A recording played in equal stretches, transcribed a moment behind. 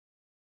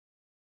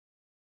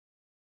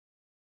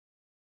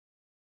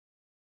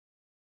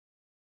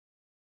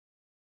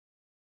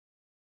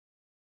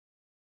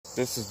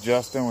This is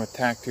Justin with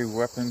TAC2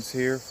 Weapons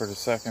here for the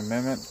Second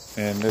Amendment,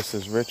 and this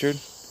is Richard.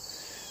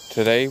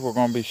 Today we're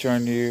going to be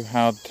showing you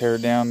how to tear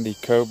down the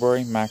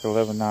Cobray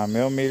M-11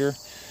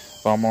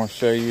 9mm. But I'm going to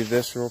show you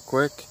this real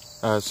quick.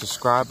 A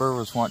subscriber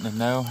was wanting to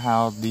know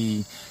how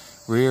the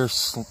rear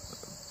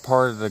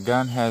part of the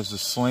gun has a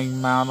sling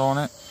mount on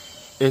it.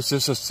 It's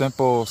just a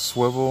simple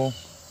swivel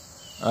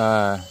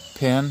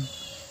pin,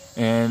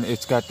 and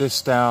it's got this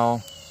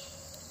style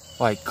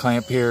like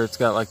clamp here. It's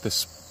got like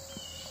this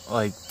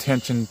like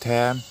tension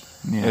tab.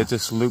 Yeah. It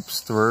just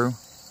loops through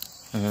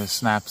and it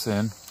snaps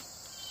in.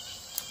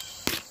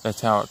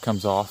 That's how it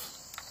comes off.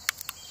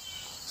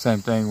 Same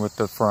thing with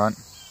the front.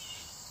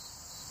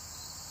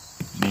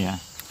 Yeah,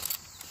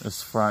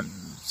 this front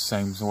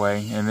same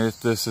way. And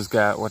this has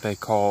got what they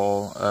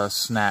call a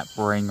snap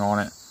ring on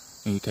it,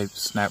 and you take the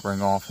snap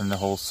ring off and the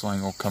whole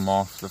sling will come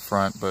off the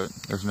front, but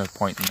there's no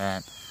point in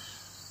that.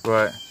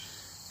 But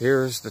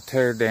here's the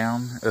tear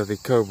down of the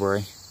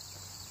Cobray.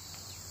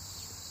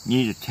 You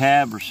need a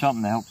tab or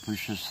something to help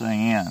push this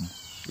thing in.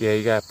 Yeah,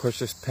 you gotta push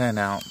this pin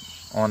out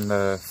on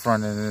the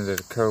front end of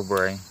the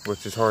Cobray,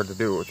 which is hard to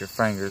do with your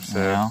fingers. So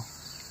well,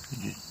 it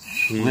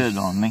just slid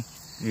on me.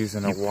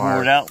 Using you a wire.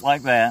 Pull it out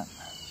like that.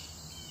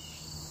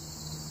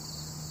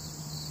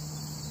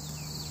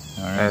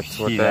 That's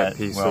what that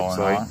piece looks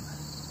like.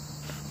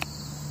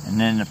 And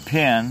then the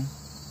pin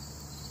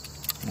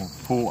will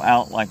pull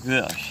out like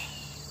this.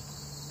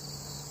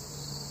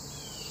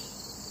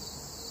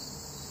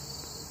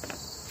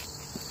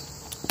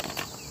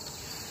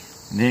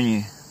 And then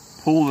you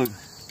pull the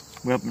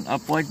weapon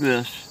up like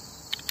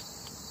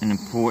this and then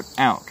pull it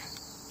out.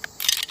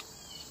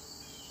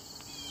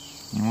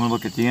 You want to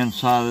look at the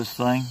inside of this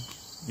thing?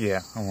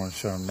 Yeah, I want to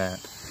show them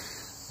that.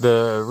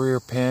 The rear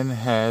pin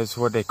has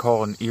what they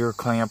call an ear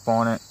clamp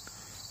on it,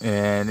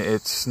 and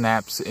it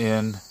snaps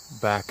in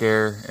back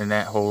there, and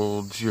that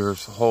holds your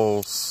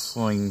whole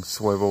sling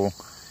swivel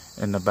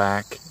in the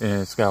back,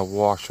 and it's got a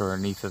washer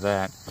underneath of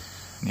that.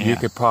 Yeah. You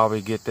could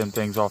probably get them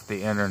things off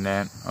the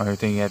internet. Only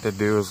thing you have to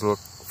do is look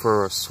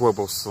for a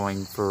swivel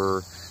sling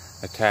for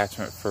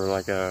attachment for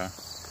like a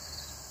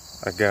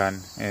gun,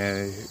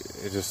 and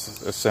it's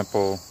just a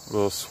simple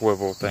little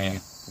swivel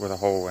thing with a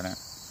hole in it.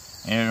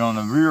 And on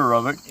the rear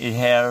of it, it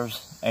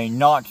has a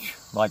notch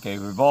like a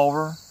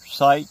revolver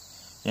sight,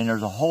 and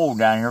there's a hole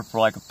down here for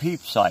like a peep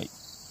sight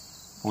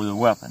for the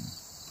weapon.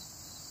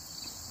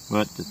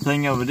 But the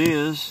thing of it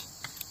is,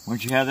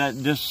 once you have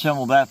that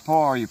disassembled that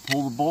far, you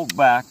pull the bolt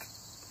back,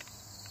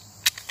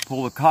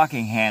 pull the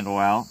cocking handle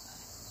out,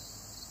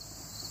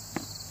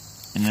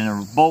 and then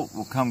the bolt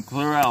will come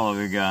clear out of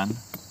your gun.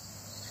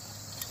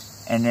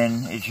 And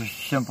then it's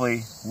just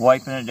simply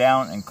wiping it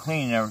down and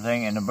cleaning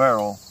everything in the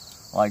barrel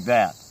like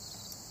that.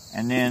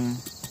 And then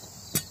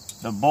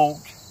the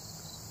bolt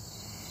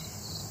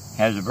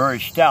has a very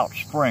stout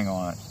spring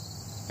on it.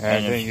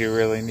 And I think you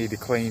really need to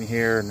clean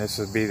here, and this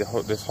would be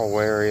this whole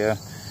area,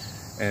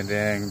 and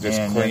then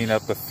just clean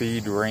up the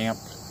feed ramp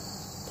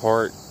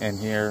part in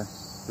here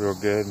real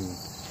good. And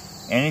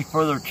any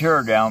further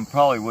tear down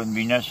probably wouldn't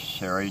be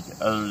necessary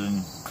other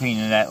than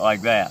cleaning that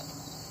like that.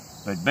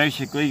 But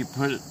basically you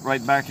put it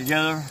right back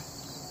together.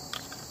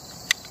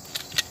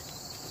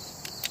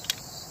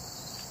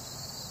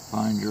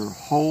 Find your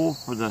hole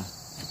for the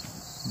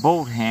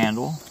bolt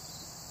handle.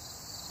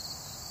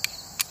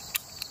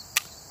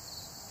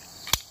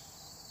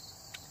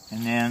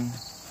 And then,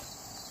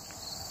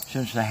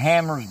 since the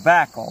hammer's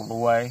back all the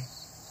way,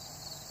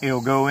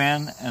 it'll go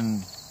in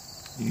and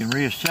you can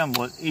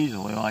reassemble it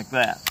easily like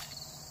that.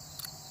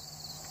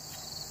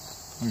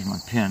 Where's my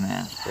pin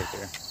at? Right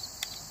there.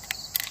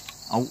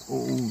 Oh,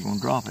 I'm gonna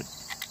drop it.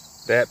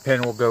 That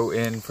pin will go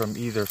in from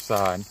either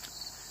side,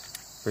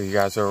 for you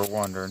guys that are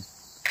wondering.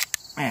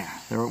 Yeah,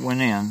 there it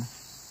went in.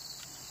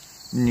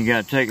 Then you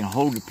gotta take and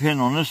hold the pin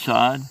on this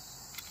side.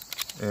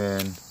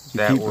 And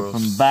to keep it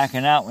from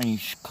backing out when you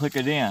click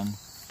it in.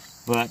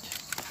 But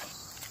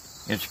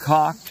it's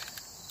cocked,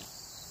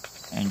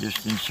 and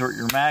just insert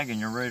your mag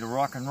and you're ready to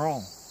rock and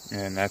roll.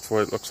 And that's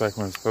what it looks like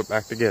when it's put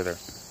back together.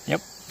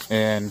 Yep.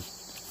 And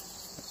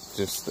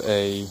just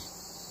a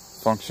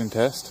function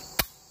test.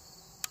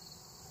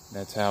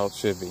 That's how it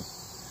should be.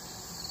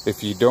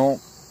 If you don't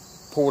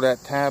pull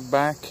that tab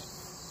back,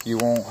 you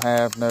won't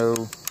have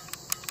no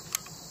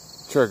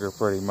trigger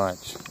pretty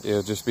much.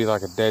 It'll just be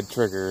like a dead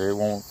trigger. It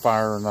won't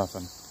fire or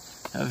nothing.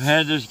 I've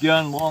had this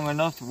gun long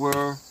enough to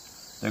where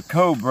the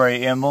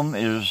Cobray emblem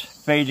is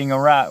fading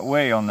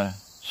away on the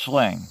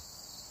sling.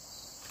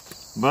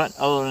 But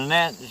other than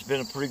that, it's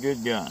been a pretty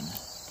good gun.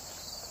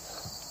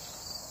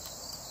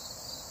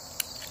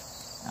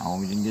 Oh,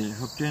 we didn't get it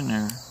hooked in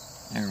there.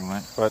 There it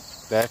went. But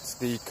that's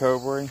the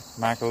Cobray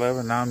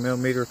M-11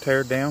 9mm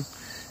tear down,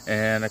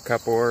 and a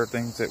couple other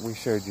things that we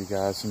showed you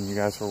guys, and you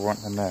guys were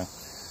wanting to know.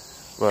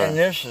 But, and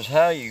this is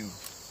how you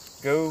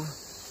go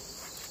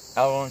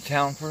out on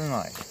town for the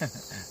night.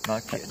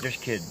 Not kidding,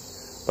 just kidding.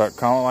 But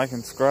comment, like,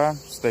 and subscribe.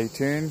 Stay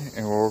tuned,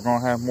 and we're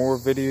going to have more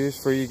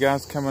videos for you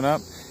guys coming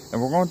up.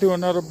 And we're going to do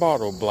another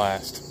bottle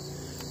blast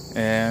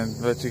and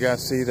let you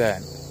guys see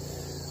that.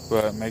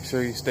 But make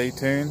sure you stay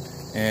tuned,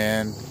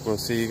 And we'll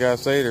see you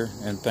guys later,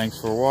 and thanks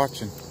for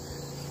watching.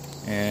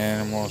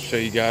 And I'm going to show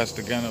you guys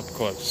the gun up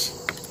close.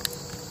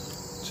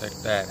 Check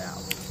that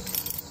out.